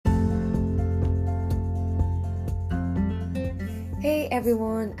Hey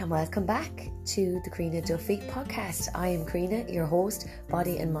everyone, and welcome back to the Karina Duffy podcast. I am Karina, your host,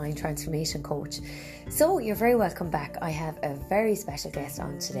 body and mind transformation coach. So you're very welcome back. I have a very special guest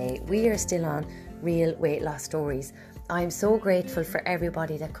on today. We are still on real weight loss stories. I'm so grateful for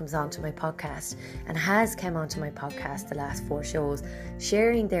everybody that comes onto my podcast and has come onto my podcast the last 4 shows,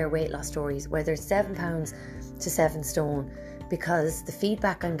 sharing their weight loss stories, whether it's 7 pounds to 7 stone, because the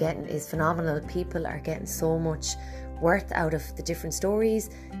feedback I'm getting is phenomenal. People are getting so much worth out of the different stories,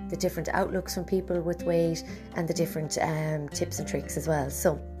 the different outlooks from people with weight, and the different tips and tricks as well.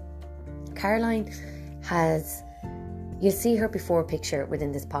 So Caroline you'll see her before picture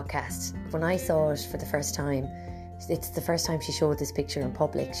within this podcast. When I saw it for the first time, it's the first time she showed this picture in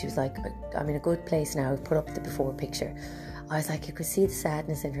public. She was like, I'm in a good place now. I've put up the before picture. I was like, you could see the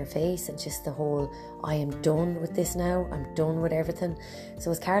sadness in her face and just the whole, I am done with this now. I'm done with everything.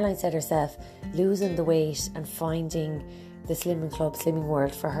 So as Caroline said herself, losing the weight and finding the Slimming Club, Slimming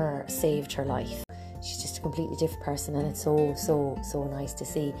World for her saved her life. She's just a completely different person, and it's so nice to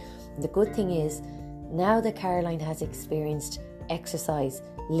see. And the good thing is, now that Caroline has experienced exercise,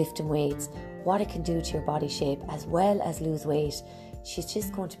 lifting weights, what it can do to your body shape as well as lose weight, she's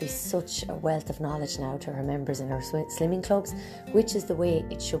just going to be such a wealth of knowledge now to her members in her slimming clubs, which is the way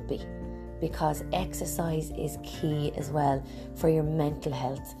it should be, because exercise is key as well for your mental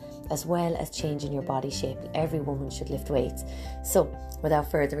health as well as changing your body shape. Every woman should lift weights. So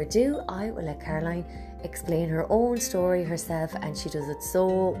without further ado, I will let Caroline explain her own story herself, and she does it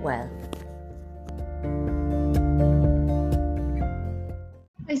so well.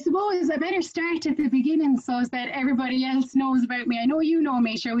 I suppose I better start at the beginning so that everybody else knows about me. I know you know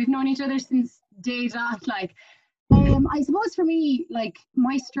me, sure. We've known each other since day dot. I suppose for me,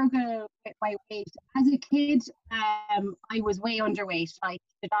 my struggle with my weight as a kid, I was way underweight. Like,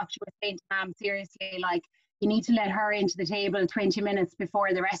 the doctor was saying to Mom, seriously, you need to let her into the table 20 minutes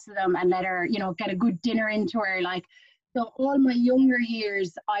before the rest of them and let her, get a good dinner into her. So all my younger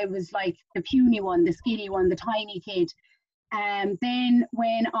years, I was like the puny one, the skinny one, the tiny kid. Then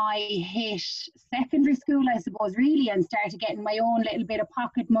when I hit secondary school, I suppose, really, and started getting my own little bit of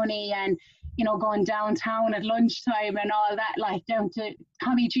pocket money and, going downtown at lunchtime and all that, down to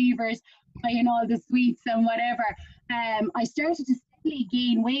Tommy Cheevers, buying all the sweets and whatever. I started to steadily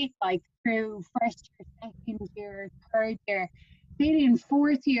gain weight, through first year, second year, third year. Then in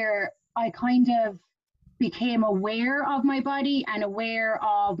fourth year, I kind of became aware of my body and aware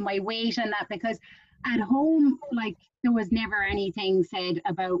of my weight and that, because at home, there was never anything said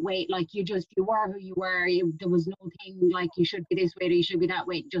about weight. You were who you were. There was no thing you should be this weight or you should be that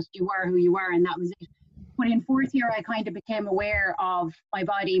weight. Just you were who you were, and that was it. But in fourth year, I kind of became aware of my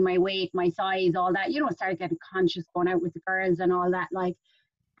body, my weight, my size, all that. Started getting conscious, going out with the girls and all that.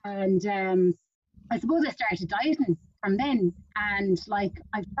 And I suppose I started dieting from then. And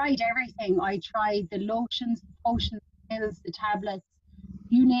I've tried everything. I tried the lotions, the potions, the pills, the tablets.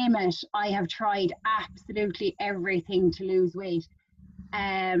 You name it, I have tried absolutely everything to lose weight.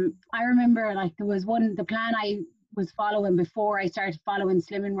 I remember there was the plan I was following before I started following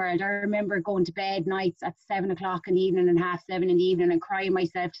Slimming World. I remember going to bed nights at 7 o'clock in the evening and 7:30 in the evening and crying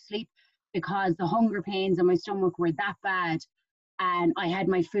myself to sleep because the hunger pains in my stomach were that bad. And I had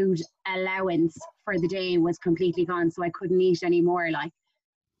my food allowance for the day was completely gone, so I couldn't eat anymore.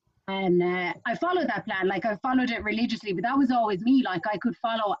 And I followed that plan, I followed it religiously, but that was always me. I could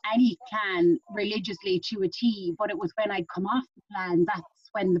follow any plan religiously to a T, but it was when I'd come off the plan, that's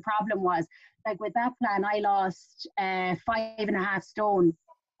when the problem was. With that plan, I lost 5.5 stone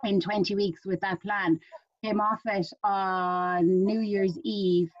in 20 weeks with that plan. Came off it on New Year's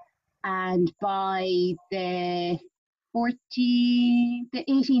Eve, and by the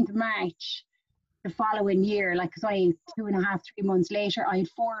 18th of March, the following year, so 2.5, 3 months later, I had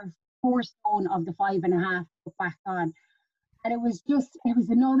four stone of the 5.5 put back on. And it was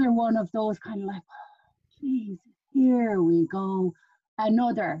another one of those kind of geez, here we go.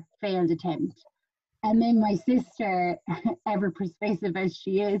 Another failed attempt. And then my sister, ever persuasive as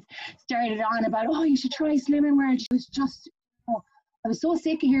she is, started on about, oh, you should try Slimming World. She was just, I was so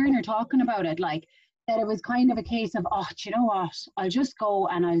sick of hearing her talking about it, that it was kind of a case of, oh, do you know what? I'll just go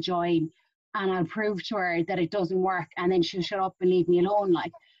and I'll join. And I'll prove to her that it doesn't work, and then she'll shut up and leave me alone.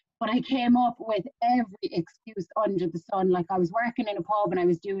 But I came up with every excuse under the sun. I was working in a pub and I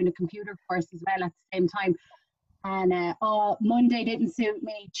was doing a computer course as well at the same time. And Monday didn't suit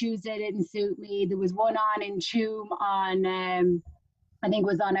me, Tuesday didn't suit me. There was one on in Tuam on, I think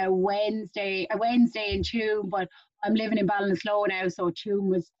it was on a Wednesday in Tuam, but I'm living in Ballinasloe now, so Tuam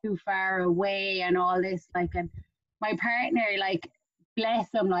was too far away and all this. And my partner,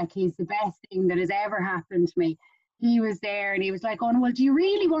 bless him, he's the best thing that has ever happened to me. he was there and he was like, oh, well, do you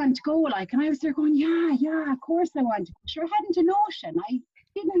really want to go? Like, and I was there going, yeah, of course I want to. Sure, I hadn't a notion. I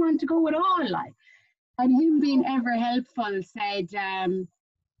didn't want to go at all. Like, and him being ever helpful said,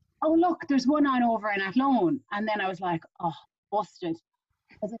 oh, look, there's one on over in Athlone. And then I was like, oh, busted.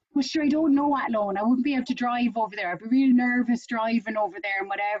 I was like, well, sure, I don't know Athlone. I wouldn't be able to drive over there. I'd be really nervous driving over there and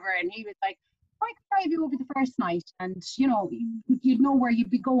whatever. And he was like, I can drive you over the first night. And, you know, you'd know where you'd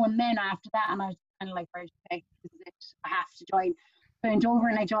be going then after that. And I was kind of like, right, okay, this is it. I have to join. I went over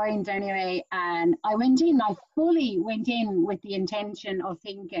and I joined anyway. And I fully went in with the intention of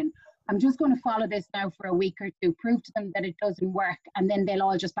thinking, I'm just going to follow this now for a week or two, prove to them that it doesn't work, and then they'll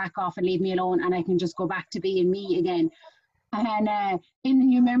all just back off and leave me alone, and I can just go back to being me again. And in the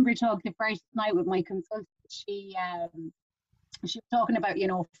new member talk the first night with my consultant, she was talking about, you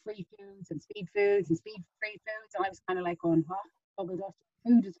know, free foods and speed foods and speed free foods, and I was kind of like going, what? Double dust.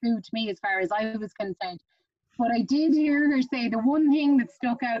 Food is food to me as far as I was concerned. But I did hear her say the one thing that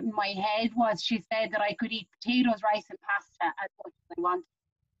stuck out in my head was she said that I could eat potatoes, rice and pasta as much as I wanted.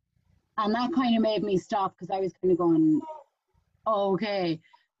 And that kind of made me stop, because I was kind of going, oh, okay,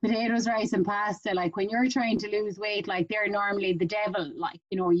 potatoes, rice and pasta, like when you're trying to lose weight, like they're normally the devil, like,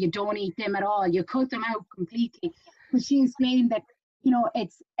 you know, you don't eat them at all, you cut them out completely. But she explained that, you know,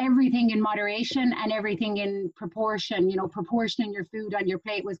 it's everything in moderation and everything in proportion, you know, proportioning your food on your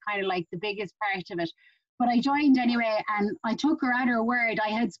plate was kind of like the biggest part of it. But I joined anyway, and I took her at her word. I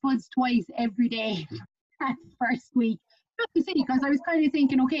had spuds twice every day that first week. To see, because I was kind of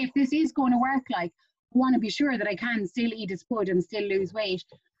thinking, okay, if this is going to work, like, I want to be sure that I can still eat a spud and still lose weight.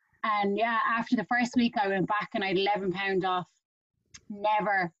 And yeah, after the first week I went back and I had 11 pounds off.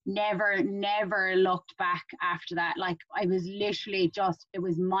 Never looked back after that. Like, I was literally just, it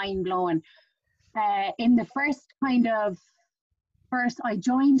was mind blowing. In the I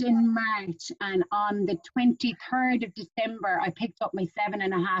joined in March, and on the 23rd of December I picked up my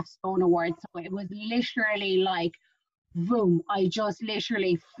 7.5 stone award. So it was literally like, boom, I just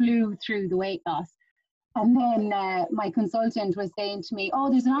literally flew through the weight loss. And then my consultant was saying to me, oh,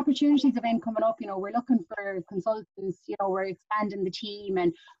 there's an opportunities event coming up, you know, we're looking for consultants, you know, we're expanding the team,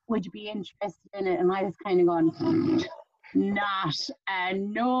 and would you be interested in it? And I was kind of going, not a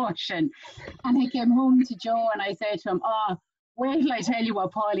notion. And I came home to Joe and I said to him, oh, wait till I tell you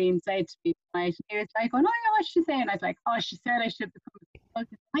what Pauline said to me tonight. He was like, oh, no, yeah, what's she saying? I was like, oh, she said I should become a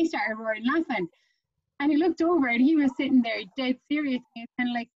consultant. I started roaring laughing. And he looked over and he was sitting there dead serious. He was kind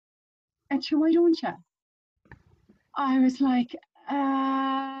of like, Etcha, why don't you? I was like,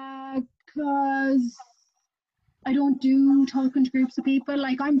 because I don't do talking to groups of people.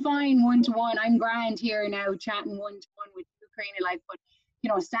 Like, I'm fine one-to-one. I'm grand here now chatting one-to-one with you, Karina. Like, but, you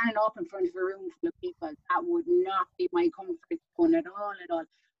know, standing up in front of a room full of people, that would not be my comfort zone at all.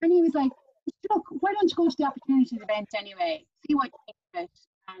 And he was like, look, why don't you go to the opportunities event anyway? See what you think of it.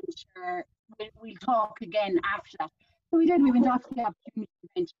 And sure, we'll talk again after that. So we did. We went off to the opportunity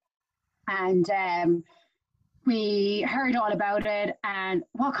event, and we heard all about it. And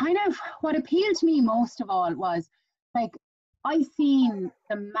what appealed to me most of all was, like, I seen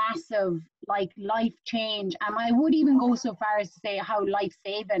the massive, like, life change, and I would even go so far as to say how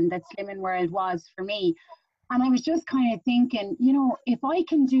life-saving that Slimming World was for me. And I was just kind of thinking, you know, if I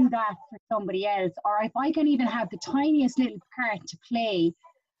can do that for somebody else, or if I can even have the tiniest little part to play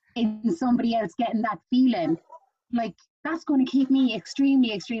in somebody else getting that feeling, like, that's going to keep me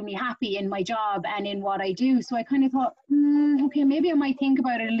extremely, extremely happy in my job and in what I do. So I kind of thought, okay, maybe I might think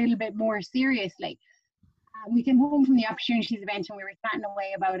about it a little bit more seriously. We came home from the opportunities event and we were chatting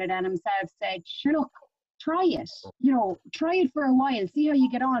away about it, and himself said, sure, look, try it. You know, try it for a while, see how you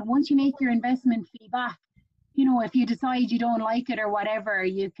get on. Once you make your investment fee back, you know, if you decide you don't like it or whatever,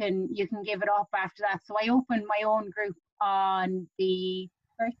 you can give it up after that. So I opened my own group on the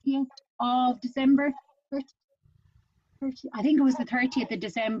 30th of December. I think it was the 30th of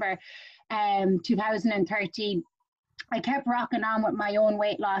December 2013. I kept rocking on with my own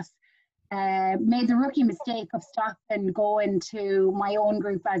weight loss. Made the rookie mistake of stopping going to my own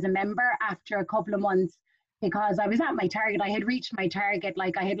group as a member after a couple of months, because I was at my target. I had reached my target.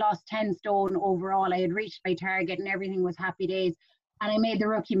 Like, I had lost 10 stone overall. I had reached my target and everything was happy days. And I made the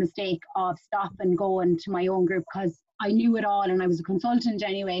rookie mistake of stopping going to my own group, because I knew it all and I was a consultant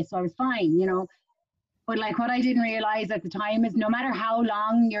anyway, so I was fine, you know. But like, what I didn't realize at the time is, no matter how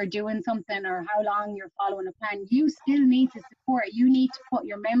long you're doing something or how long you're following a plan, you still need to support. You need to put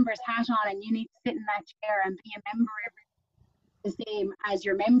your member's hat on, and you need to sit in that chair and be a member every week, the same as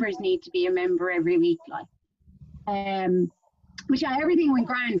your members need to be a member every week. Like, but yeah, everything went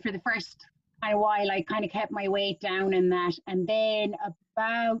grand for the first kind of while. I kind of kept my weight down and that, and then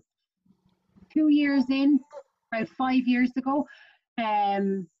about 2 years in, about 5 years ago.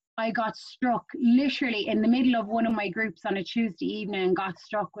 I got struck literally in the middle of one of my groups on a Tuesday evening, and got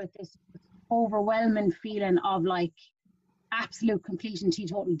struck with this overwhelming feeling of like absolute complete and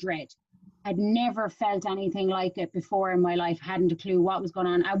teetotal dread. I'd never felt anything like it before in my life. Hadn't a clue what was going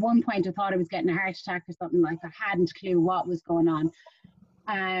on. At one point I thought I was getting a heart attack or something. Like, I hadn't a clue what was going on.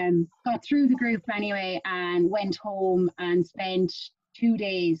 Got through the group anyway, and went home and spent 2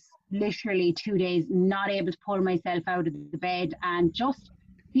 days, literally 2 days, not able to pull myself out of the bed, and just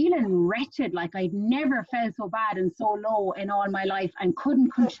feeling wretched. Like, I'd never felt so bad and so low in all my life, and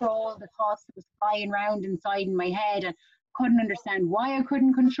couldn't control the thoughts that was flying around inside in my head, and couldn't understand why I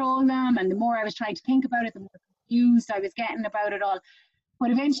couldn't control them. And the more I was trying to think about it, the more confused I was getting about it all.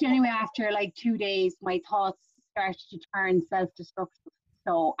 But eventually anyway, after like 2 days, my thoughts started to turn self-destructive.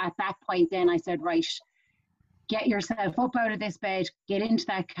 So at that point then I said, right, get yourself up out of this bed, get into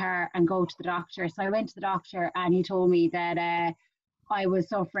that car and go to the doctor. So I went to the doctor, and he told me that I was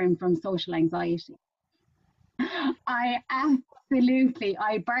suffering from social anxiety. I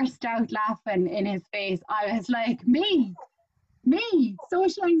burst out laughing in his face. I was like, me,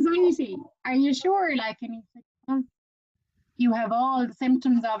 social anxiety, are you sure? Like, and he said, well, you have all the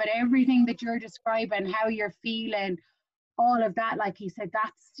symptoms of it, everything that you're describing, how you're feeling, all of that. Like, he said,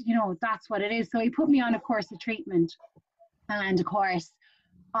 that's what it is. So he put me on a course of treatment, and of course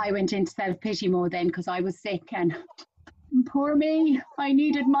I went into self-pity mode then, because I was sick, and poor me, I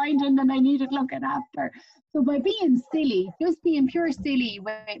needed minding and I needed looking after. So by being silly, just being pure silly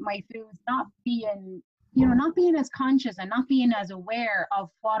with my foods, not being as conscious and not being as aware of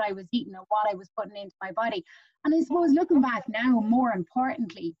what I was eating and what I was putting into my body. And I suppose looking back now, more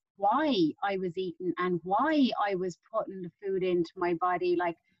importantly, why I was eating and why I was putting the food into my body,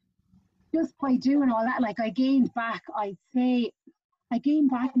 like, just by doing all that, like, I gained back maybe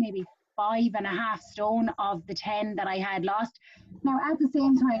 5.5 stone of the 10 that I had lost. Now, at the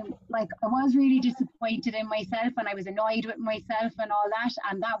same time, like, I was really disappointed in myself, and I was annoyed with myself and all that,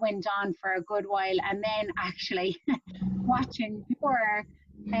 and that went on for a good while. And then actually watching your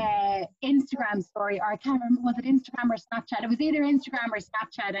Instagram story, or I can't remember, was it Instagram or Snapchat? It was either Instagram or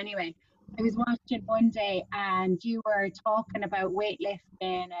Snapchat anyway. I was watching one day, and you were talking about weightlifting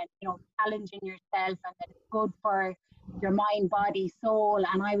and, challenging yourself, and that it's good for your mind, body, soul.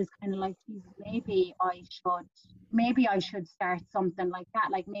 And I was kind of like, Jesus, maybe I should start something like that.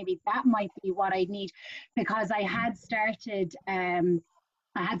 Like, maybe that might be what I need, because I had started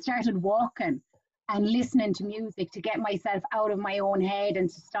walking and listening to music to get myself out of my own head and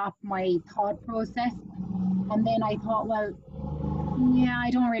to stop my thought process. And then I thought, well, yeah, I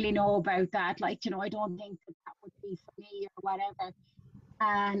don't really know about that. Like, I don't think that would be for me or whatever.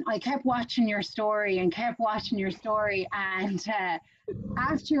 And I kept watching your story. And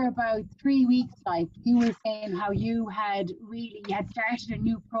after about 3 weeks, like, you were saying how you had started a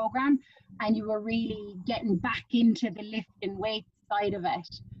new program, and you were really getting back into the lifting weight side of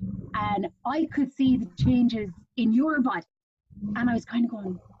it. And I could see the changes in your body. And I was kind of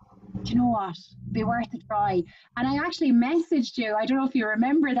going, do you know what? Be worth a try. And I actually messaged you. I don't know if you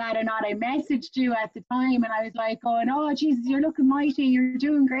remember that or not. I messaged you at the time, and I was like going, oh, Jesus, you're looking mighty. You're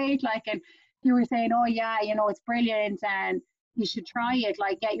doing great. Like, and you were saying, oh, yeah, it's brilliant, and you should try it.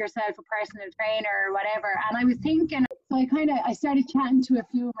 Like, get yourself a personal trainer or whatever. And I was thinking, so I started chatting to a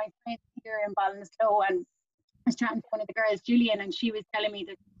few of my friends here in Ballinasloe, and I was chatting to one of the girls, Julian, and she was telling me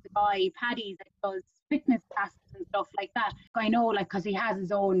that the guy, Paddy, that does fitness classes and stuff like that. I know, like, because he has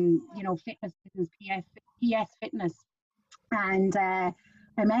his own, fitness business, PS Fitness. And I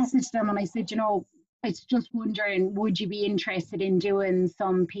messaged him and I said, I was just wondering, would you be interested in doing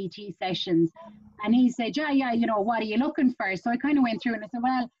some PT sessions? And he said, yeah, what are you looking for? So I kind of went through and I said,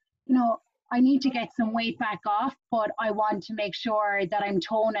 well, I need to get some weight back off, but I want to make sure that I'm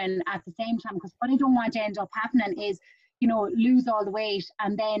toning at the same time, because what I don't want to end up happening is, lose all the weight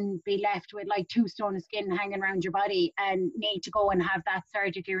and then be left with like 2 stone of skin hanging around your body and need to go and have that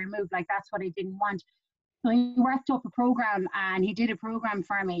surgically removed. Like, that's what I didn't want. So he worked up a program, and he did a program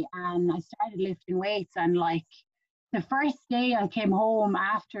for me, and I started lifting weights. And like, the first day I came home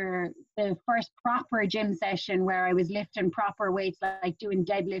after the first proper gym session where I was lifting proper weights, like doing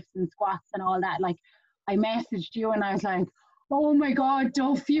deadlifts and squats and all that, like, I messaged you and I was like, oh my God,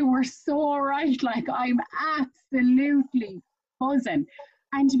 Duff, you were so right. Like, I'm absolutely buzzing.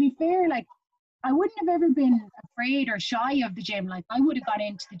 And to be fair, like, I wouldn't have ever been afraid or shy of the gym. Like, I would have gone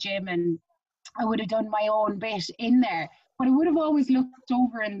into the gym and I would have done my own bit in there. But I would have always looked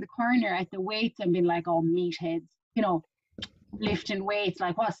over in the corner at the weights and been like, oh, meatheads, lifting weights.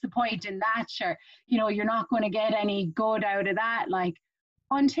 Like, what's the point in that? Sure, you're not going to get any good out of that. Like,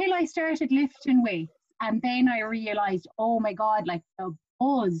 until I started lifting weights And then I realized, oh my God, like the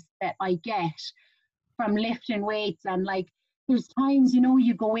buzz that I get from lifting weights. And like, there's times, you know,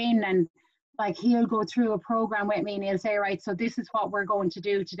 you go in and like he'll go through a program with me and he'll say, right, so this is what we're going to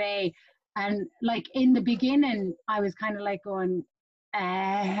do today. And like in the beginning, I was kind of like going,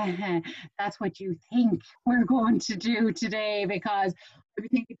 that's what you think we're going to do today, because I was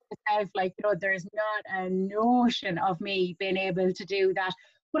thinking to myself, like, you know, there's not a notion of me being able to do that.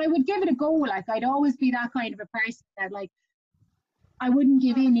 But I would give it a go. Like, I'd always be that kind of a person that, like, I wouldn't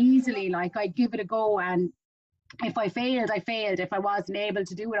give in easily. Like, I'd give it a go, and if I failed, I failed. If I wasn't able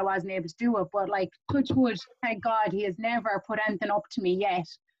to do it, I wasn't able to do it. But like, touch wood, thank God, he has never put anything up to me yet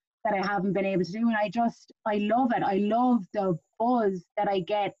that I haven't been able to do. And I love it. I love the buzz that I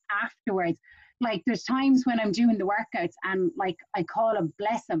get afterwards. Like, there's times when I'm doing the workouts and like I call him,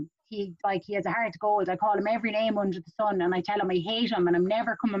 bless him. He has a heart of gold. I call him every name under the sun, and I tell him I hate him and I'm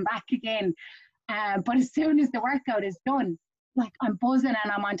never coming back again. But as soon as the workout is done, like, I'm buzzing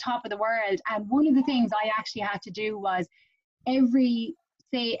and I'm on top of the world. And one of the things I actually had to do was every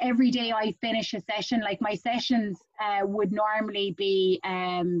day I finish a session, like my sessions would normally be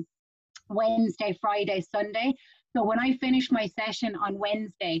Wednesday, Friday, Sunday. So when I finish my session on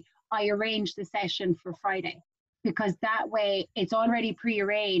Wednesday, I arrange the session for Friday, because that way it's already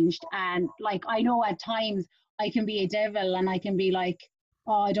prearranged. And like, I know at times I can be a devil and I can be like,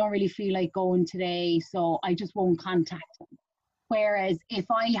 oh, I don't really feel like going today, so I just won't contact him. Whereas if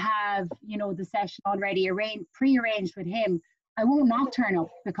I have, you know, the session already prearranged with him, I won't not turn up,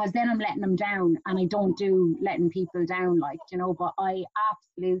 because then I'm letting him down, and I don't do letting people down, like, you know. But I have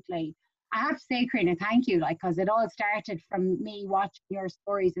to say, Karina, thank you, like, because it all started from me watching your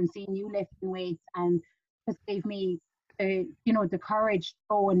stories and seeing you lifting weights, and just gave me the, you know, the courage to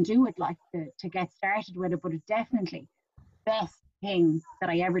go and do it, like, to get started with it. But it's definitely the best thing that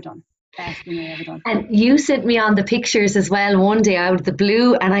I ever done. Best thing I ever done. And you sent me on the pictures as well one day out of the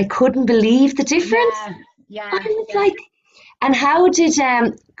blue, and I couldn't believe the difference. Yeah. I was like, and how did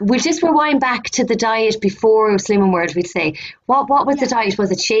we'll just rewind back to the diet before Slimming World, we'd say. What was the diet? Was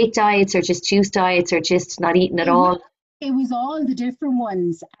it shake diets or just juice diets or just not eating at all? It was all the different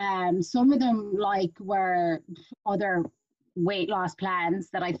ones. Some of them like were other weight loss plans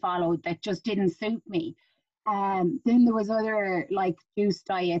that I followed that just didn't suit me. Then there was other like juice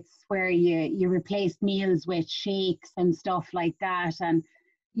diets where you replaced meals with shakes and stuff like that, and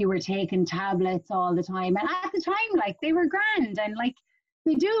you were taking tablets all the time. And at the time, like, they were grand and like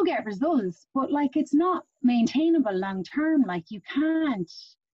they do get results, but like it's not maintainable long term. Like, you can't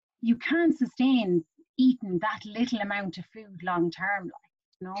sustain eating that little amount of food long term,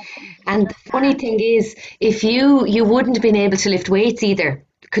 like, you know. And the funny thing is, if you wouldn't have been able to lift weights either.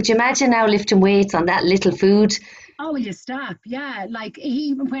 Could you imagine now lifting weights on that little food? Oh, will you stop? Yeah, like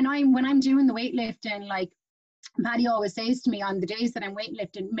when I'm doing the weightlifting, like Paddy always says to me on the days that I'm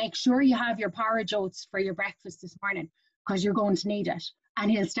weightlifting, make sure you have your porridge oats for your breakfast this morning, because you're going to need it.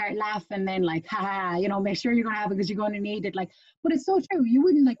 And he'll start laughing then, like, ha, you know, make sure you're going to have it because you're going to need it. Like, but it's so true. You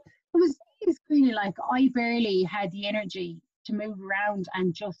wouldn't, like, it was really like I barely had the energy to move around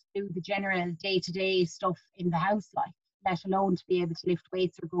and just do the general day-to-day stuff in the house, like, let alone to be able to lift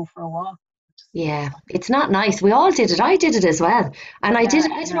weights or go for a walk. Yeah, it's not nice. We all did it. I did it as well. And I did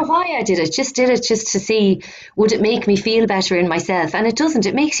it, I don't know why I did it. Just did it just to see, would it make me feel better in myself? And it doesn't.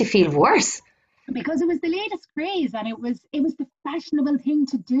 It makes you feel worse. Because it was the latest craze, and it was the fashionable thing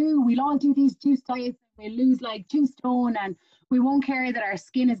to do. We'll all do these juice diets, and we'll lose like 2 stone, and we won't care that our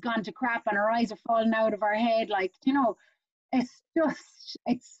skin has gone to crap and our eyes are falling out of our head. Like, you know, it's just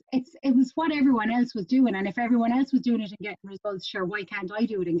it was what everyone else was doing, and if everyone else was doing it and getting results, sure, why can't I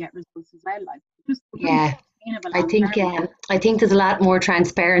do it and get results as well? Like, just yeah, I think there's a lot more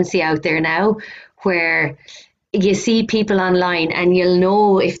transparency out there now, where you see people online and you'll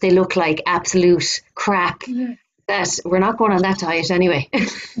know if they look like absolute crap. Yeah. That we're not going on that diet anyway.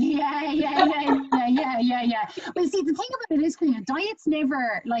 Yeah. Well, see, the thing about it is, diets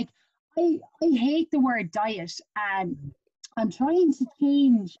never, like, I hate the word diet, and I'm trying to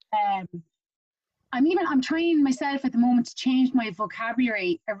change. I'm trying myself at the moment to change my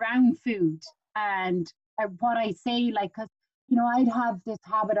vocabulary around food and what I say, like, because, you know, I'd have this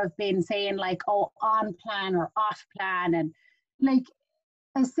habit of being saying like, oh, on plan or off plan, and like,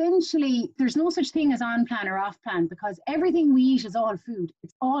 essentially there's no such thing as on plan or off plan, because everything we eat is all food.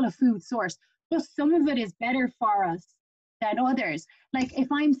 It's all a food source. Just some of it is better for us than others. Like,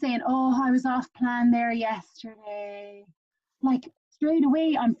 if I'm saying, oh, I was off plan there yesterday, like, straight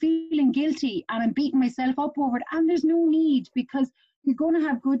away I'm feeling guilty and I'm beating myself up over it, and there's no need, because you're going to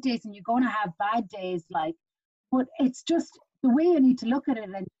have good days and you're going to have bad days, like, but it's just the way I need to look at it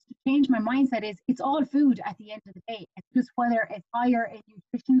and to change my mindset is it's all food at the end of the day. It's just whether it's higher in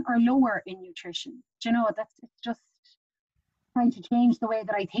nutrition or lower in nutrition. Do you know, it's just trying to change the way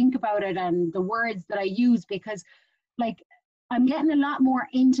that I think about it and the words that I use, because like I'm getting a lot more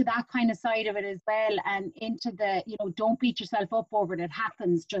into that kind of side of it as well, and into the, you know, don't beat yourself up over it. It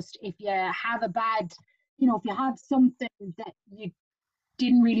happens. Just if you have a bad, you know, if you have something that you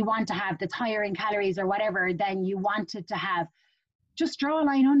didn't really want to have that's higher in calories or whatever than you wanted to have, just draw a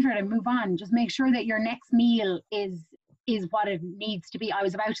line under it and move on. Just make sure that your next meal is what it needs to be. I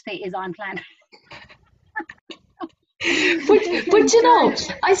was about to say is on plan. But you know,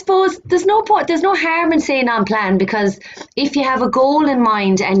 I suppose there's no harm in saying on plan, because if you have a goal in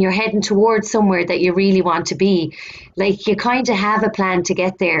mind and you're heading towards somewhere that you really want to be, like you kind of have a plan to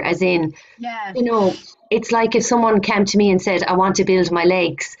get there, as in, Yeah. you know, it's like if someone came to me and said, I want to build my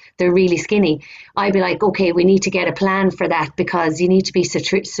legs, they're really skinny. I'd be like, okay, we need to get a plan for that, because you need to be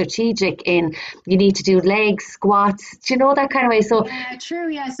strategic in, you need to do legs, squats, do you know, that kind of way. So yeah, true.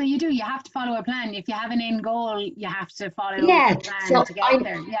 Yeah, so you have to follow a plan. If you have an end goal, you have to follow yeah, a plan so to get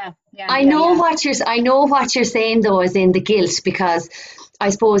there. Yeah, I know what you're saying though, is in the guilt, because I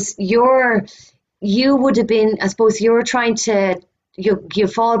suppose you would have been, I suppose you're trying to, you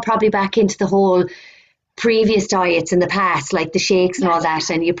fall probably back into the whole previous diets in the past, like the shakes and all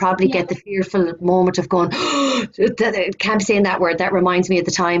that, and you probably get the fearful moment of going, oh, can't be saying that word, that reminds me of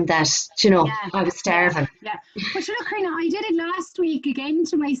the time that, you know, I was starving. Yeah. But you know, Karina, I did it last week again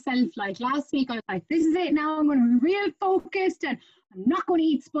to myself. Like last week I was like, this is it now, I'm going to be real focused and I'm not going to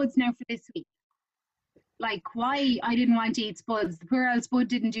eat spuds now for this week. Like, why I didn't want to eat spuds. The poor old spud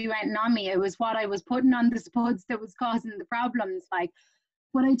didn't do anything on me. It was what I was putting on the spuds that was causing the problems. Like,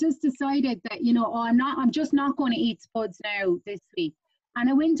 but I just decided that, you know, oh, I'm just not going to eat spuds now this week. And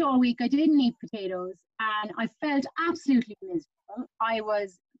I went all week, I didn't eat potatoes, and I felt absolutely miserable. I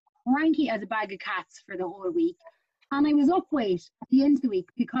was cranky as a bag of cats for the whole week. And I was up weight at the end of the week,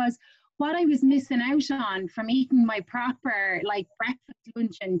 because what I was missing out on from eating my proper, like, breakfast,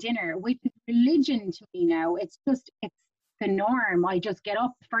 lunch, and dinner, which is religion to me now. It's the norm. I just get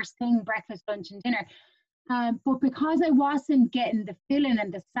up first thing, breakfast, lunch, and dinner. But because I wasn't getting the filling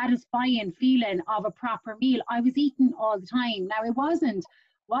and the satisfying feeling of a proper meal, I was eating all the time. Now, it wasn't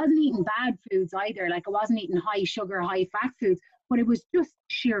eating bad foods either. Like, I wasn't eating high sugar, high fat foods, but it was just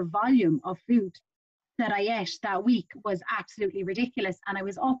sheer volume of food that I ate that week was absolutely ridiculous, and I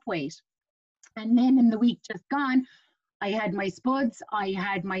was up weight. And then in the week just gone, I had my spuds, I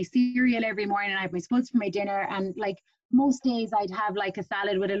had my cereal every morning, I had my spuds for my dinner, and like most days I'd have like a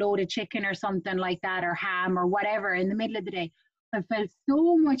salad with a load of chicken or something like that, or ham or whatever in the middle of the day. I felt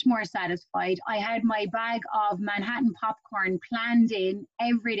so much more satisfied. I had my bag of Manhattan popcorn planned in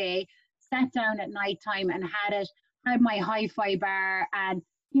every day, sat down at night time and had my hi-fi bar, and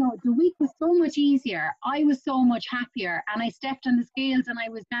you know, the week was so much easier. I was so much happier, and I stepped on the scales and I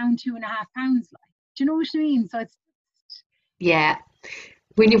was down 2.5 pounds. Like, do you know what I mean? So it's Yeah.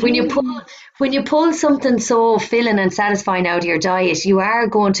 When you pull something so filling and satisfying out of your diet, you are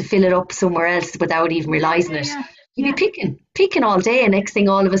going to fill it up somewhere else without even realizing it. You'll be picking all day, and next thing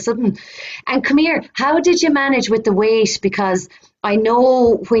all of a sudden. And come here, how did you manage with the weight? Because I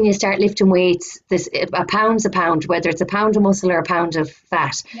know when you start lifting weights, this a pound's a pound, whether it's a pound of muscle or a pound of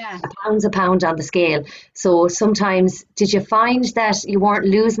fat. A pound's a pound on the scale. So sometimes, did you find that you weren't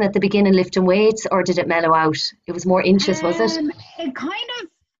losing at the beginning lifting weights, or did it mellow out? It was more inches, was it? It kind of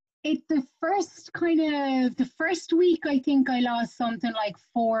the first week I think I lost something like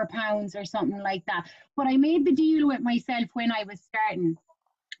 4 pounds or something like that. But I made the deal with myself when I was starting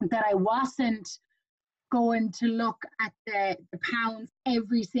that I wasn't going to look at the pounds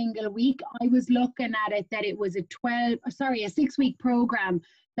every single week. I was looking at it that it was a 6-week program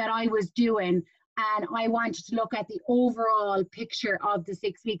that I was doing, and I wanted to look at the overall picture of the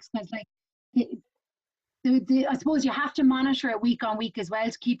 6 weeks, because like I suppose you have to monitor it week on week as well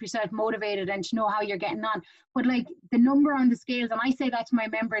to keep yourself motivated and to know how you're getting on. But like the number on the scales, and I say that to my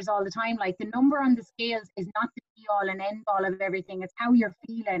members all the time, like the number on the scales is not the be all and end all of everything. It's how you're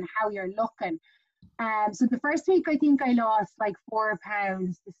feeling, how you're looking. So the first week I think I lost like 4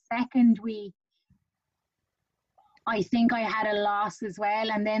 pounds. The second week I think I had a loss as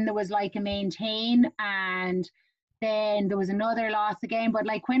well, and then there was like a maintain, and then there was another loss again. But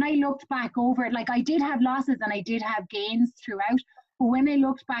like when I looked back over it, like I did have losses and I did have gains throughout. But when I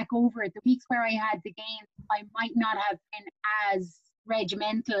looked back over it, the weeks where I had the gains, I might not have been as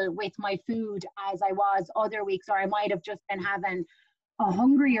regimental with my food as I was other weeks, or I might have just been having a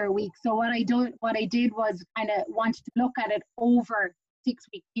hungrier week. So what I did was kind of wanted to look at it over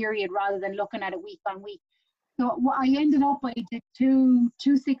 6-week period rather than looking at it week on week. So what I ended up, I did two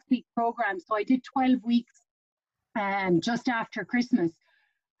 6-week programs. So I did 12 weeks just after Christmas.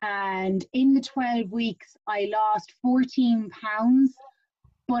 And in the 12 weeks, I lost 14 pounds,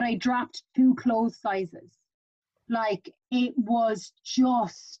 but I dropped 2 clothes sizes. Like, it was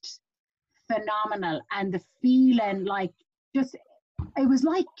just phenomenal. And the feeling, like, just, it was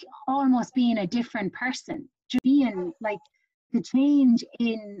like almost being a different person, just being like the change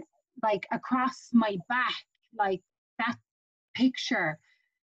in, like, across my back, like that picture.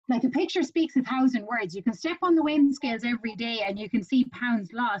 Like, a picture speaks 1,000 words. You can step on the weighing scales every day and you can see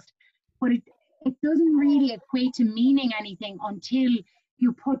pounds lost, but it doesn't really equate to meaning anything until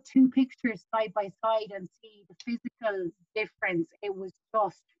you put 2 pictures side by side and see the physical difference. It was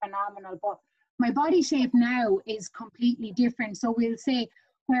just phenomenal. But my body shape now is completely different. So we'll say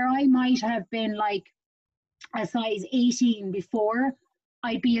where I might have been like a size 18 before,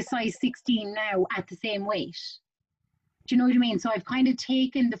 I'd be a size 16 now at the same weight. Do you know what I mean? So I've kind of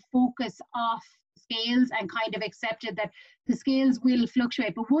taken the focus off scales and kind of accepted that the scales will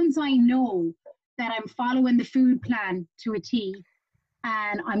fluctuate. But once I know that I'm following the food plan to a T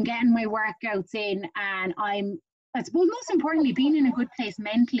and I'm getting my workouts in, and I suppose most importantly, being in a good place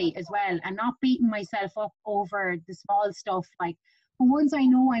mentally as well, and not beating myself up over the small stuff. Like, but once I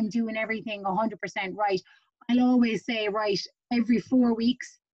know I'm doing everything 100% right, I'll always say, right, every 4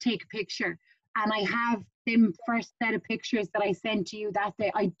 weeks, take a picture. And I have them first set of pictures that I sent to you that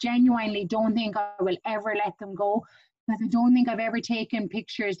day. I genuinely don't think I will ever let them go, because I don't think I've ever taken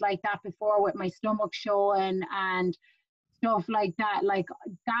pictures like that before with my stomach showing and stuff like that. Like,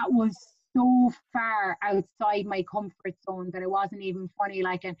 that was so far outside my comfort zone that it wasn't even funny.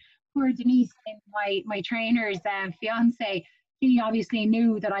 Like, and poor Denise, my trainer's fiance, she obviously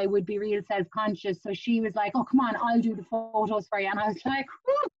knew that I would be real self-conscious, so she was like, "Oh, come on, I'll do the photos for you." And I was like,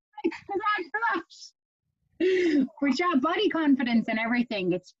 but yeah, body confidence and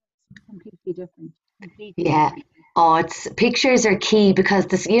everything, it's completely different. Completely Yeah. different. Oh, it's pictures are key because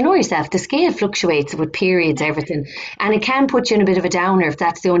this, you know yourself, the scale fluctuates with periods, everything, and it can put you in a bit of a downer if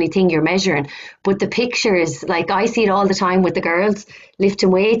that's the only thing you're measuring. But the pictures, like I see it all the time with the girls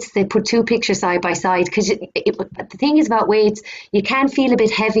lifting weights, they put 2 pictures side by side because the thing is about weights, you can feel a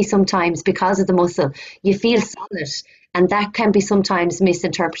bit heavy sometimes because of the muscle. You feel Yeah, solid, and that can be sometimes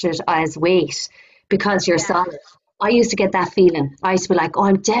misinterpreted as weight because you're yeah, solid. I used to get that feeling. I used to be like, "Oh,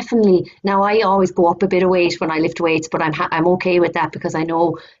 I'm definitely." Now I always go up a bit of weight when I lift weights, but I'm okay with that because I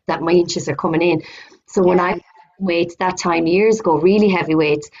know that my inches are coming in. So when I yeah, lifted weights that time years ago, really heavy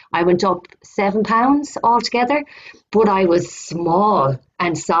weights, I went up 7 pounds altogether, but I was small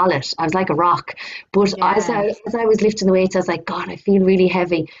and solid. I was like a rock. But yeah. as I was lifting the weights, I was like, God, I feel really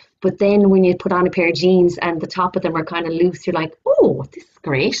heavy. But then when you put on a pair of jeans and the top of them are kind of loose, you're like, "Oh, this is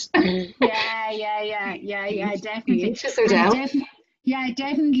great." Yeah, The definitely. inches are And down. yeah, it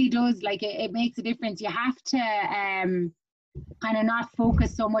definitely does. Like, it makes a difference. You have to kind of not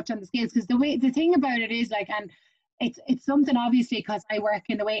focus so much on the scales, because the thing about it is, like, and it's something, obviously, because I work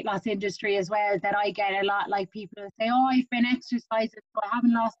in the weight loss industry as well, that I get a lot, like, people say, "Oh, I've been exercising, so I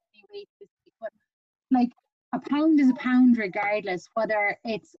haven't lost any weight this week." But, like, a pound is a pound regardless, whether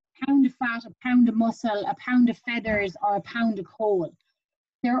it's a pound of fat, a pound of muscle, a pound of feathers, or a pound of coal.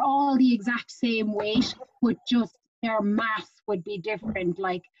 They're all the exact same weight, but just their mass would be different.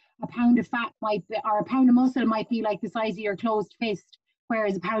 Like, a pound of fat might be, or a pound of muscle might be like the size of your closed fist,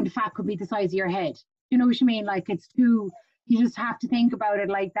 whereas a pound of fat could be the size of your head. You know what I mean? Like, it's too, you just have to think about it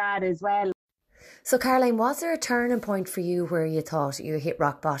like that as well. So, Caroline, was there a turning point for you where you thought you hit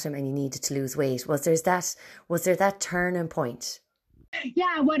rock bottom and you needed to lose weight? Was there that turning point?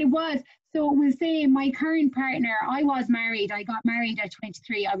 Yeah, what it was. So we'll say my current partner, I was married. I got married at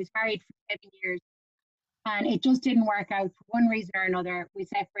 23. I was married for 7 years, and it just didn't work out for one reason or another. We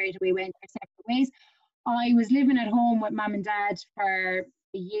separated, we went our separate ways. I was living at home with mum and dad for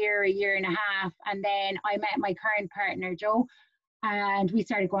a year and a half, and then I met my current partner, Joe, and we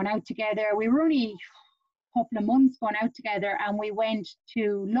started going out together. We were only a couple of months going out together, and we went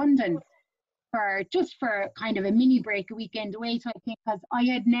to London for kind of a mini break, a weekend away type thing, because I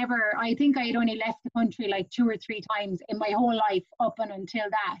think I had only left the country like 2 or 3 times in my whole life up and until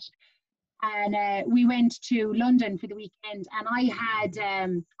that. And we went to London for the weekend, and I had,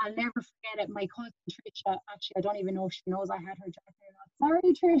 I'll never forget it, my cousin Trisha, actually, I don't even know if she knows I had her jacket or not.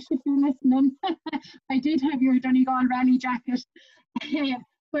 Sorry, Trish, if you're listening. I did have your Donegal rally jacket.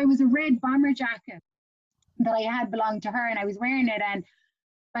 So it was a red bomber jacket that I had belonged to her, and I was wearing it, and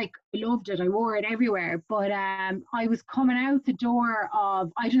like, I loved it. I wore it everywhere. But I was coming out the door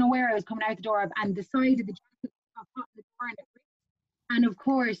of, I don't know where I was coming out the door of, and the side of the jacket got caught in the door, and it ripped. And of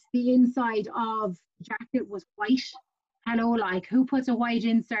course, the inside of the jacket was white. Hello, like, who puts a white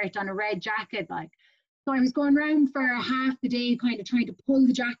insert on a red jacket? Like, so I was going around for half the day, kind of trying to pull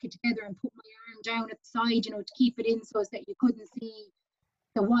the jacket together and put my arm down at the side, you know, to keep it in so that you couldn't see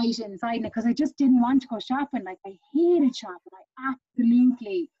the white inside it, because I just didn't want to go shopping. Like, I hated shopping. I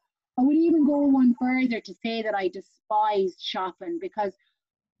would even go one further to say that I despised shopping, because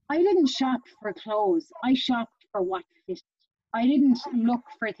I didn't shop for clothes. I shopped for what fitted. I didn't look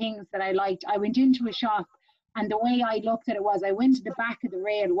for things that I liked. I went into a shop, and the way I looked at it was, I went to the back of the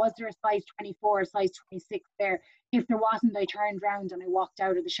rail. Was there a size 24, a size 26 there? If there wasn't, I turned around and I walked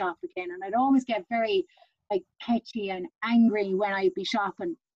out of the shop again. And I'd always get very like petty and angry when I'd be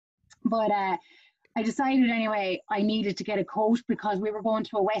shopping. But I decided anyway I needed to get a coat, because we were going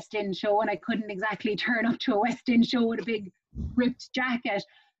to a West End show and I couldn't exactly turn up to a West End show with a big ripped jacket.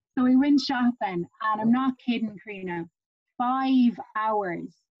 So we went shopping, and I'm not kidding, Karina, 5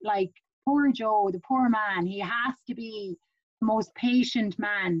 hours. Like, poor Joe, the poor man, he has to be the most patient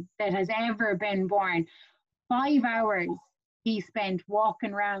man that has ever been born. 5 hours he spent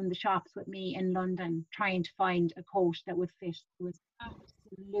walking around the shops with me in London trying to find a coat that would fit. There was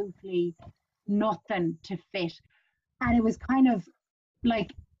absolutely nothing to fit. And it was kind of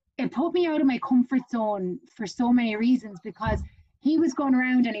like, it put me out of my comfort zone for so many reasons, because he was going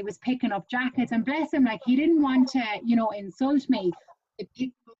around and he was picking up jackets, and bless him, like, he didn't want to, you know, insult me. He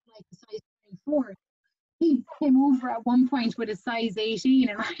picked up like a size 24. He came over at one point with a size 18,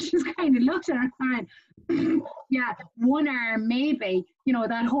 and I just kind of looked at him and yeah, one arm maybe, you know,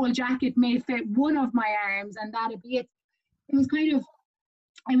 that whole jacket may fit one of my arms and that'd be it. It was kind of,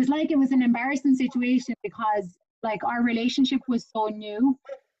 it was like, it was an embarrassing situation, because like, our relationship was so new,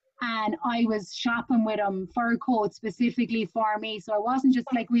 and I was shopping with him for a coat specifically for me. So I wasn't just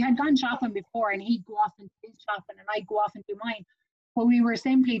like, we had gone shopping before and he'd go off and do his shopping and I'd go off and do mine. But we were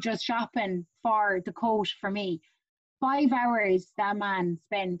simply just shopping for the coat for me. 5 hours that man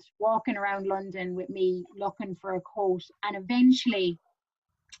spent walking around London with me looking for a coat. And eventually,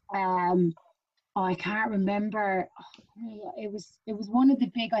 I can't remember. It was one of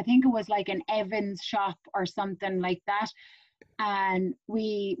the big, I think it was like an Evans shop or something like that. And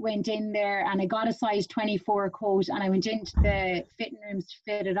we went in there and I got a size 24 coat, and I went into the fitting rooms to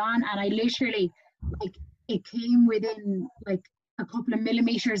fit it on, and I literally, like, it came within like a couple of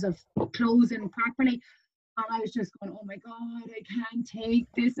millimeters of closing properly, and I was just going, oh my God, I can't take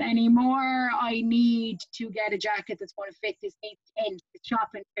this anymore. I need to get a jacket that's going to fit. This needs to end. The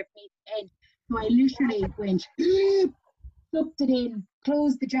shopping trip needs to end. So I literally went, sucked it in,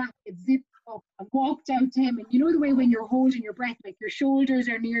 closed the jacket, zipped up, and walked out to him. And you know the way when you're holding your breath, like your shoulders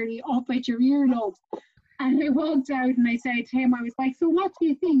are nearly up at your earlobes. And I walked out and I said to him, I was like, so what do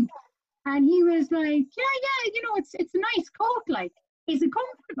you think? And he was like, yeah, you know, it's a nice coat, like, is it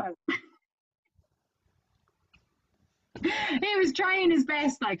comfortable? He was trying his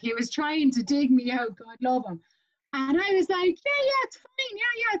best, like, he was trying to dig me out, God love him. And I was like, yeah, it's fine,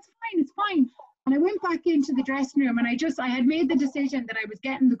 yeah, it's fine. And I went back into the dressing room, and I had made the decision that I was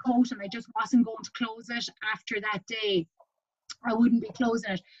getting the coat and I just wasn't going to close it after that day. I wouldn't be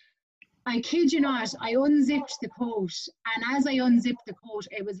closing it. I kid you not, I unzipped the coat, and as I unzipped the coat,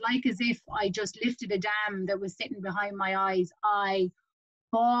 it was like as if I just lifted a dam that was sitting behind my eyes. I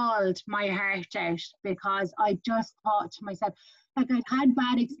bawled my heart out, because I just thought to myself, like, I'd had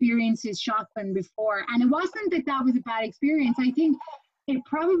bad experiences shopping before, and it wasn't that that was a bad experience. I think it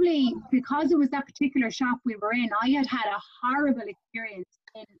probably, because it was that particular shop we were in, I had had a horrible experience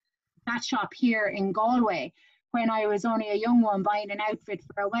in that shop here in Galway when I was only a young one buying an outfit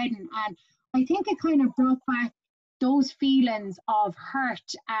for a wedding. And I think it kind of brought back those feelings of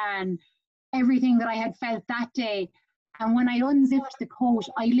hurt and everything that I had felt that day. And when I unzipped the coat,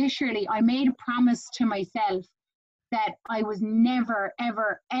 I made a promise to myself that I was never,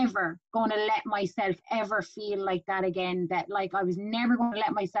 ever, ever going to let myself ever feel like that again. That, like, I was never going to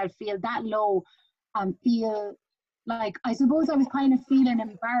let myself feel that low and feel like, I suppose I was kind of feeling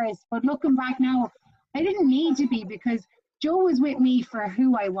embarrassed. But looking back now, I didn't need to be, because Joe was with me for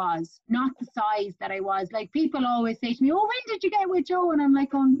who I was, not the size that I was. Like, people always say to me, oh, when did you get with Joe? And I'm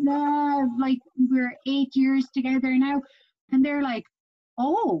like, oh, no, like, we're 8 years together now. And they're like,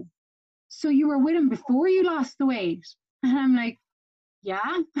 oh, so you were with him before you lost the weight? And I'm like, yeah,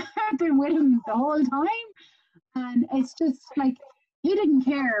 I've been with him the whole time. And it's just like, he didn't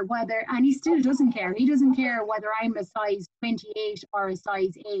care whether, and he still doesn't care. He doesn't care whether I'm a size 28 or a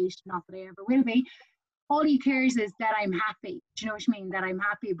size 8, not that I ever will be. All he cares is that I'm happy. Do you know what I mean? That I'm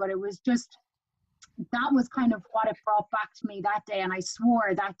happy. But it was just, that was kind of what it brought back to me that day. And I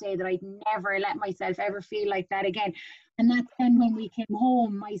swore that day that I'd never let myself ever feel like that again. And that's then when we came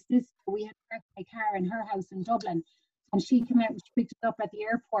home, my sister, we had parked my car in her house in Dublin, and she came out and she picked us up at the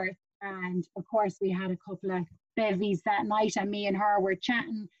airport. And of course, we had a couple of bevies that night, and me and her were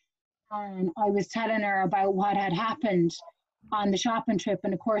chatting. And I was telling her about what had happened on the shopping trip.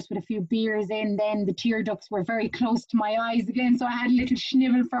 And of course, with a few beers in, then the tear ducts were very close to my eyes again. So I had a little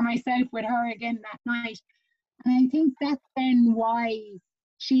schnivel for myself with her again that night. And I think that's then why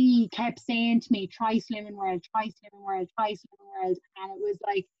she kept saying to me, try Slimming World, try Slimming World, try Slimming World. And it was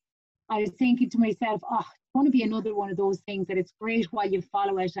like, I was thinking to myself, oh, it's going to be another one of those things that it's great while you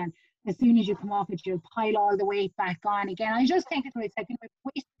follow it, and as soon as you come off it, you'll pile all the weight back on again. I just think to myself, I've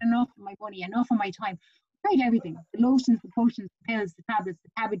wasted enough of my money, enough of my time. I've tried everything, the lotions, the potions, the pills, the tablets,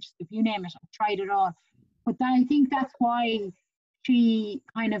 the cabbage, if you name it, I've tried it all. But I think that's why she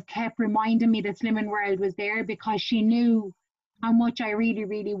kind of kept reminding me that Slimming World was there, because she knew how much I really,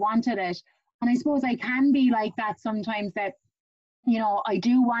 really wanted it. And I suppose I can be like that sometimes, that, you know, I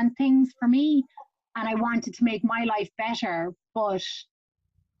do want things for me and I wanted to make my life better, but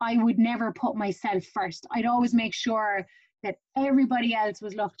I would never put myself first. I'd always make sure that everybody else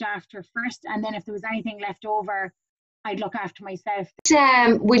was looked after first, and then if there was anything left over, I'd look after myself.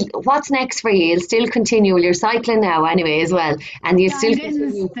 What's next for you? You'll still continue. You're cycling now anyway as well, and you still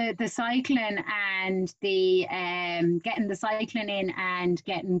continue the cycling and the getting the cycling in and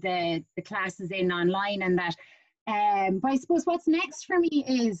getting the classes in online and that. But I suppose what's next for me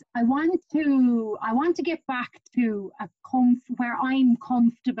is I want to get back to where I'm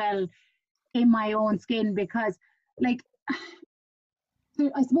comfortable in my own skin, because like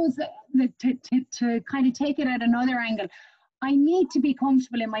I suppose to kind of take it at another angle, I need to be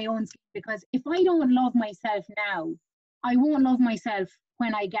comfortable in my own skin, because if I don't love myself now, I won't love myself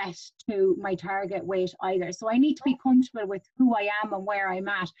when I get to my target weight either. So I need to be comfortable with who I am and where I'm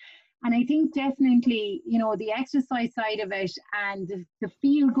at. And I think definitely, you know, the exercise side of it and the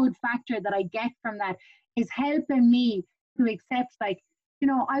feel good factor that I get from that is helping me to accept, like, you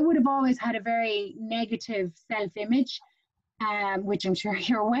know, I would have always had a very negative self-image, which I'm sure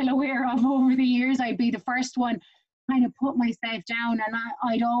you're well aware of over the years. I'd be the first one kind of put myself down, and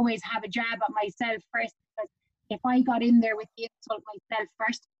I'd always have a jab at myself first, because if I got in there with the insult myself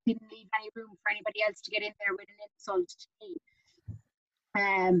first, I didn't leave any room for anybody else to get in there with an insult to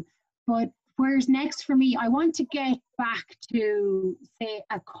me. But whereas next for me, I want to get back to, say,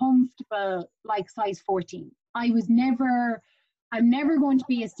 a comfortable, like, size 14. I'm never going to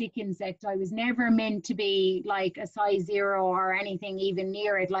be a stick insect. I was never meant to be like a size 0 or anything even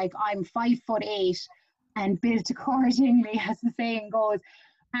near it. Like, I'm 5'8" and built accordingly, as the saying goes.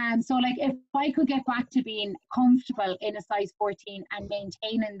 So like, if I could get back to being comfortable in a size 14 and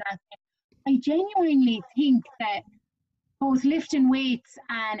maintaining that, I genuinely think that both lifting weights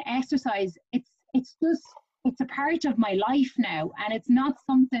and exercise, it's a part of my life now, and it's not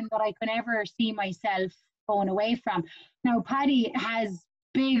something that I can ever see myself going away from. Now, Paddy has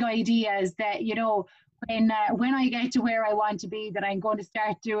big ideas that, you know, when I get to where I want to be, that I'm going to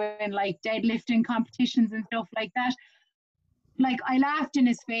start doing like deadlifting competitions and stuff like that. Like, I laughed in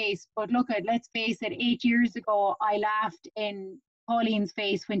his face, but let's face it, 8 years ago, I laughed in Pauline's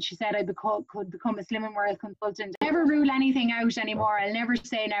face when she said I could become a Slimming World consultant. Never rule anything out anymore. I'll never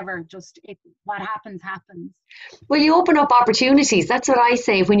say never. Just what happens, happens. Well, you open up opportunities. That's what I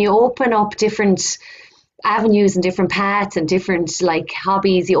say. When you open up different avenues and different paths and different, like,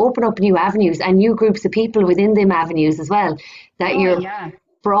 hobbies, you open up new avenues and new groups of people within them avenues as well, that you're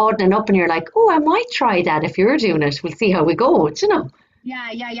broadening up, and you're like, oh, I might try that. If you're doing it, we'll see how we go, you know. Yeah.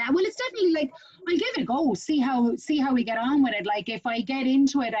 Well, it's definitely like, I'll give it a go, see how we get on with it. Like, if I get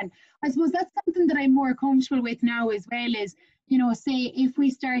into it, and I suppose that's something that I'm more comfortable with now as well, is, you know, say if we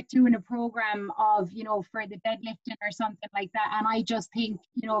start doing a program of, you know, for the deadlifting or something like that, and I just think,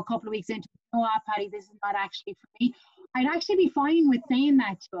 you know, a couple of weeks into, oh, Paddy, this is not actually for me, I'd actually be fine with saying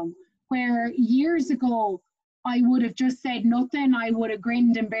that to them. Where years ago, I would have just said nothing. I would have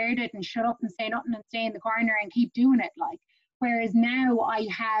grinned and bared it and shut up and say nothing and stay in the corner and keep doing it, like. Whereas now I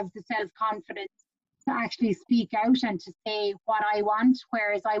have the self-confidence to actually speak out and to say what I want,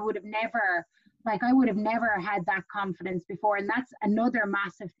 whereas I would have never had that confidence before. And that's another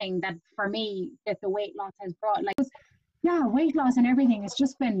massive thing that, for me, that the weight loss has brought. Like, yeah, weight loss and everything has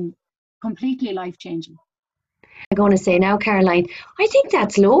just been completely life-changing. I'm going to say now, Caroline, I think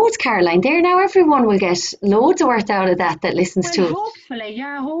that's loads, Caroline. There now, everyone will get loads of worth out of that listens to it.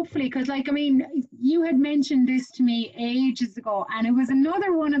 Hopefully, because, like, I mean, you had mentioned this to me ages ago, and it was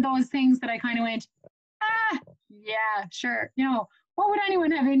another one of those things that I kind of went, yeah, sure, you know, what would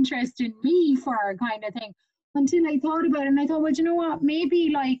anyone have interest in me for, kind of thing, until I thought about it, and I thought, well, you know what, maybe,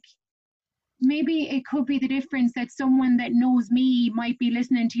 like, maybe it could be the difference that someone that knows me might be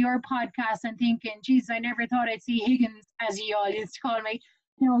listening to your podcast and thinking, geez, I never thought I'd see Higgins, as you all used to call me,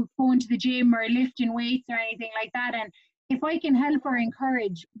 you know, going to the gym or lifting weights or anything like that. And if I can help or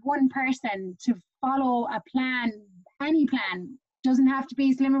encourage one person to follow a plan, any plan, doesn't have to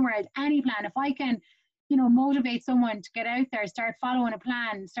be Slimming World, any plan, if I can, you know, motivate someone to get out there, start following a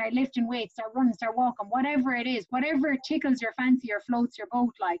plan, start lifting weights, start running, start walking, whatever it is, whatever tickles your fancy or floats your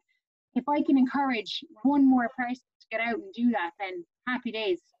boat, like, if I can encourage one more person to get out and do that, then happy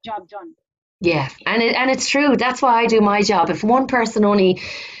days, job done. Yeah, and it's true. That's why I do my job. If one person only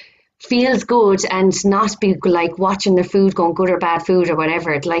feels good and not be like watching their food going good or bad food or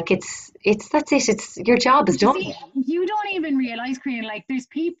whatever, like it's that's it. It's your job is done. See, you don't even realize, Karina, like there's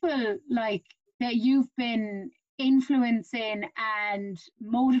people like that you've been influencing and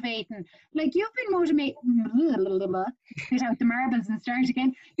motivating. Like you've been motivating, get out the marbles and start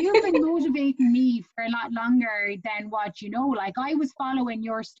again. You've been motivating me for a lot longer than what you know. Like I was following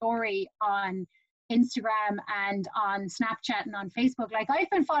your story on Instagram and on Snapchat and on Facebook. Like I've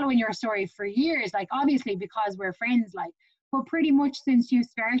been following your story for years, like obviously because we're friends, like, but pretty much since you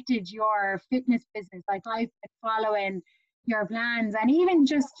started your fitness business, like I've been following your plans and even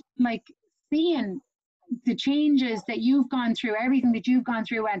just like seeing the changes that you've gone through, everything that you've gone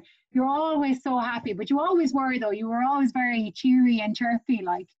through, and you're always so happy. But you always were, though. You were always very cheery and chirpy,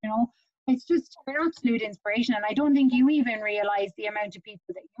 like, you know. It's just an absolute inspiration, and I don't think you even realize the amount of people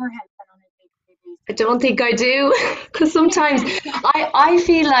that you're helping on a day-to-day basis. I don't think I do, because sometimes I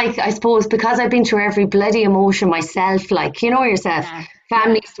feel like, I suppose, because I've been through every bloody emotion myself, like, you know yourself,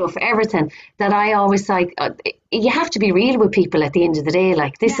 family stuff, everything, that I always like, you have to be real with people at the end of the day,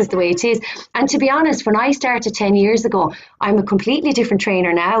 like this is the way it is. And to be honest, when I started 10 years ago, I'm a completely different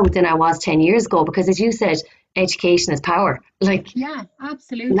trainer now than I was 10 years ago, because as you said, education is power. Like, yeah,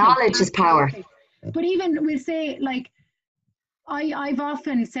 absolutely. Knowledge is power. But even we'll say, like, I've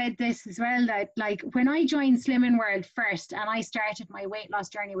often said this as well, that like when I joined Slimming World first and I started my weight loss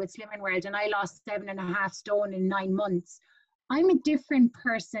journey with Slimming World and I lost 7.5 stone in 9 months, I'm a different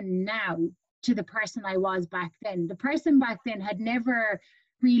person now to the person I was back then. The person back then had never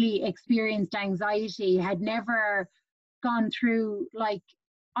really experienced anxiety, had never gone through, like,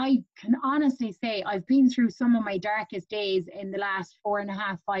 I can honestly say I've been through some of my darkest days in the last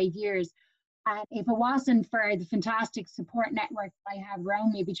 4.5, 5 years. And if it wasn't for the fantastic support network I have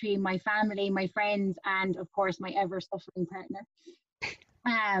around me between my family, my friends, and of course my ever-suffering partner,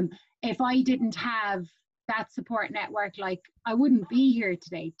 if I didn't have that support network, like I wouldn't be here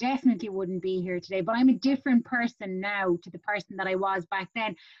today. Definitely wouldn't be here today. But I'm a different person now to the person that I was back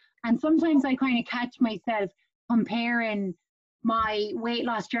then. And sometimes I kind of catch myself comparing my weight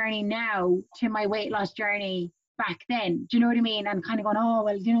loss journey now to my weight loss journey back then. Do you know what I mean? And kind of going, oh,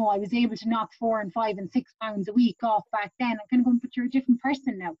 well, you know, I was able to knock 4 and 5 and 6 pounds a week off back then. I'm kind of going, but you're a different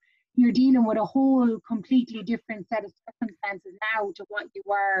person now. You're dealing with a whole completely different set of circumstances now to what you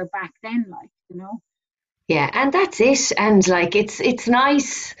were back then, like, you know. Yeah, and that's it. And like it's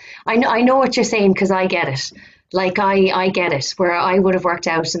nice. I know what you're saying, because I get it. Like I get it, where I would have worked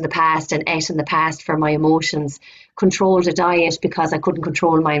out in the past and ate in the past for my emotions, controlled a diet because I couldn't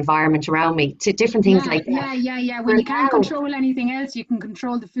control my environment around me, to different things like that. Yeah. When you can't control anything else, you can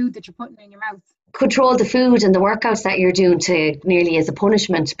control the food that you're putting in your mouth. Control the food and the workouts that you're doing to nearly as a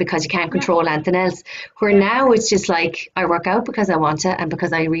punishment because you can't control anything else. Where now it's just like, I work out because I want to and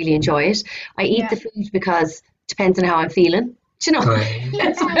because I really enjoy it. I eat the food because it depends on how I'm feeling. Do you know?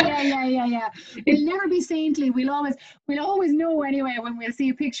 Yeah. We'll never be saintly. We'll always know anyway when we'll see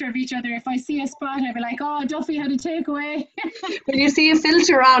a picture of each other. If I see a spot, I'll be like, oh, Duffy had a takeaway. When you see a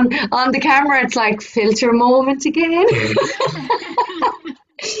filter on the camera, it's like, filter moment again.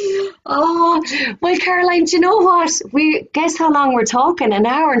 Oh, well, Caroline, do you know what? Guess how long we're talking? 1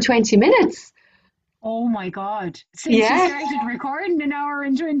 hour and 20 minutes. Oh my God. Since you started recording, 1 hour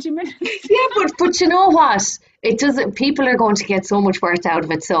and 20 minutes. Yeah, but you know what? It doesn't. People are going to get so much worth out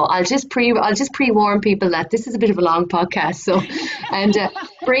of it. So I'll just pre-warn people that this is a bit of a long podcast. So, and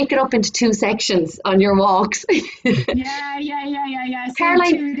break it up into 2 sections on your walks. Yeah.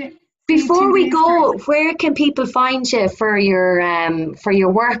 Caroline, before we go, where can people find you for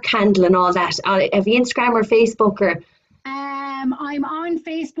your work handle and all that? Have you Instagram or Facebook or? I'm on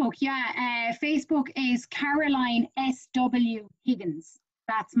Facebook. Facebook is Caroline SW Higgins.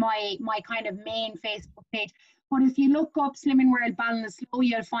 That's my kind of main Facebook page. But if you look up Slimming World Ballinasloe,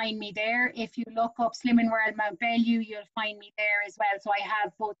 you'll find me there. If you look up Slimming World Mount Bellew, you'll find me there as well. So I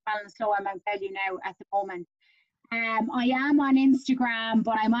have both Ballinasloe and Mount Bellew now at the moment. I am on Instagram,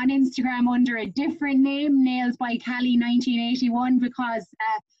 but I'm on Instagram under a different name, Nails by Callie 1981, because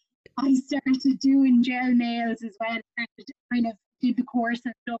I started doing gel nails as well. Kind of did the course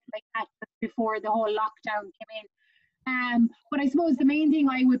and stuff like that before the whole lockdown came in. But I suppose the main thing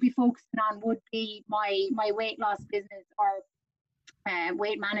I would be focusing on would be my weight loss business, or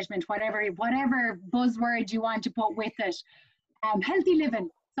weight management, whatever buzzword you want to put with it. Healthy living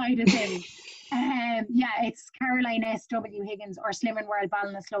side of things. It's Caroline S.W. Higgins, or Slim and World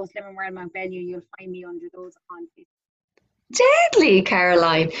Ballinasloe, Slim and World Mount Bellew. You'll find me under those on Facebook. Deadly,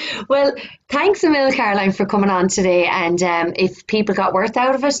 Caroline. Well, thanks a mil, Caroline, for coming on today. And if people got worth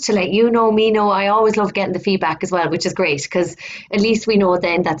out of it, to let you know, me know, I always love getting the feedback as well, which is great, because at least we know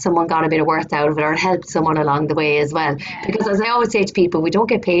then that someone got a bit of worth out of it, or it helped someone along the way as well. Because as I always say to people, we don't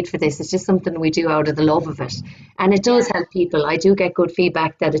get paid for this. It's just something we do out of the love of it. And it does help people. I do get good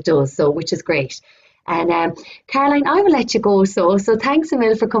feedback that it does, so which is great. And Caroline, I will let you go. So thanks a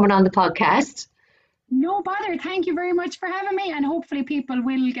mil for coming on the podcast. No bother. Thank you very much for having me, and hopefully people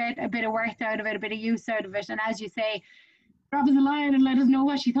will get a bit of worth out of it, a bit of use out of it. And as you say, drop us a line and let us know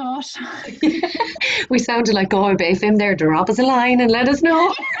what you thought. We sounded like Galway Bay Film there. Drop us a line and let us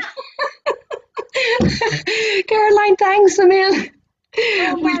know. Caroline, thanks a mil.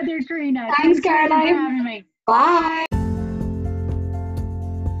 No bother, Karina. Thanks, Caroline. For having me. Bye.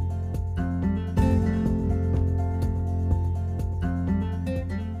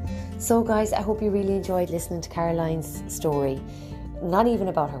 So guys, I hope you really enjoyed listening to Caroline's story. Not even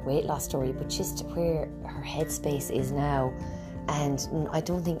about her weight loss story, but just where her headspace is now. And I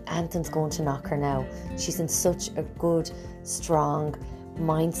don't think anything's going to knock her now. She's in such a good, strong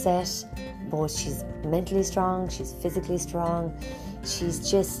mindset. Both she's mentally strong, she's physically strong. She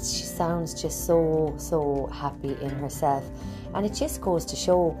sounds just so happy in herself. And it just goes to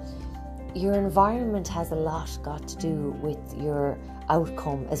show your environment has a lot got to do with your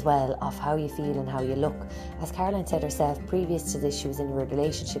outcome as well, of how you feel and how you look. As Caroline said herself, previous to this she was in a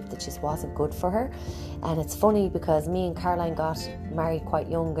relationship that just wasn't good for her. And it's funny because me and Caroline got married quite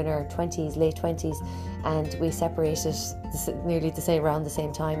young, in her 20s, late 20s, and we separated nearly around the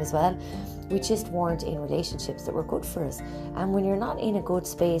same time as well. We just weren't in relationships that were good for us. And when you're not in a good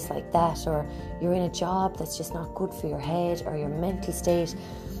space like that, or you're in a job that's just not good for your head or your mental state,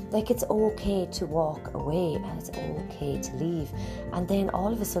 like, it's okay to walk away and it's okay to leave. And then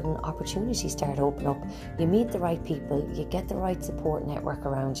all of a sudden opportunities start opening up. You meet the right people, you get the right support network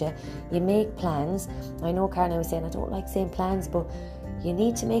around you, you make plans. I know Caroline was saying, I don't like saying plans, but you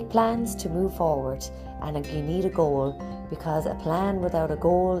need to make plans to move forward, and you need a goal, because a plan without a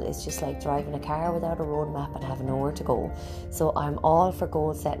goal is just like driving a car without a roadmap and having nowhere to go. So I'm all for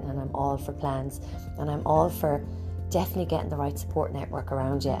goal setting, and I'm all for plans, and I'm all for definitely getting the right support network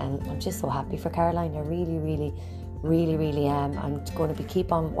around you. And I'm just so happy for Caroline. I really am. I'm going to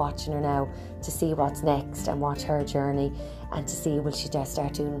keep on watching her now to see what's next and watch her journey, and to see will she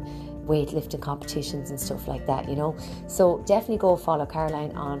start doing weightlifting competitions and stuff like that, you know. So definitely go follow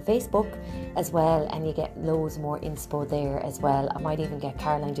Caroline on Facebook as well, and you get loads more inspo there as well. I might even get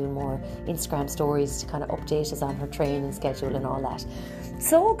Caroline doing more Instagram stories to kind of update us on her training schedule and all that.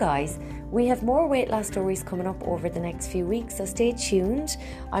 So guys, we have more weight loss stories coming up over the next few weeks, so stay tuned.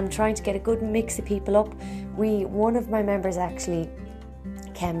 I'm trying to get a good mix of people up. One of my members actually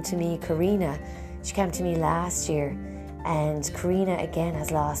came to me, Karina. She came to me last year, and Karina again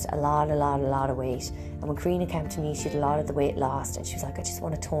has lost a lot of weight. And when Karina came to me, she had a lot of the weight lost, and she was like, I just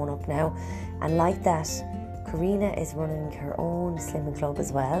want to tone up now. And like that, Karina is running her own slimming club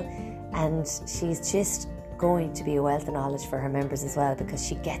as well, and she's just going to be a wealth of knowledge for her members as well, because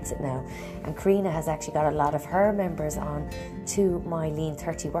she gets it now. And Karina has actually got a lot of her members on to my Lean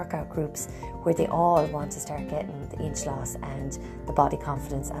 30 workout groups, where they all want to start getting the inch loss and the body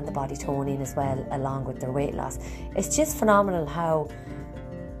confidence and the body toning as well, along with their weight loss. It's just phenomenal how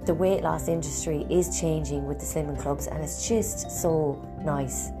the weight loss industry is changing with the slimming clubs, and it's just so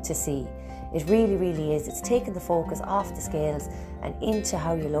nice to see. It really is. It's taken the focus off the scales and into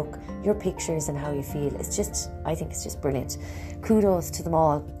how you look, your pictures and how you feel. I think it's just brilliant. Kudos to them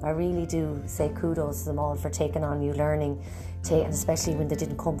all. I really do say kudos to them all for taking on new learning, and especially when they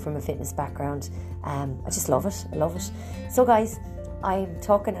didn't come from a fitness background. I just love it. I love it. So guys, I'm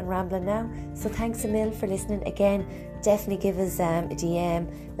talking and rambling now. So thanks a mil for listening again. Definitely give us a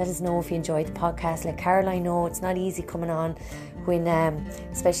DM. Let us know if you enjoyed the podcast. Let Caroline know. It's not easy coming on when,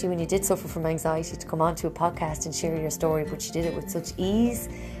 especially when you did suffer from anxiety, to come onto a podcast and share your story, but you did it with such ease,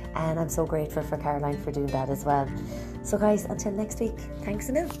 and I'm so grateful for Caroline for doing that as well. So guys, until next week, thanks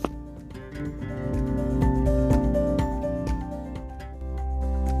a mil.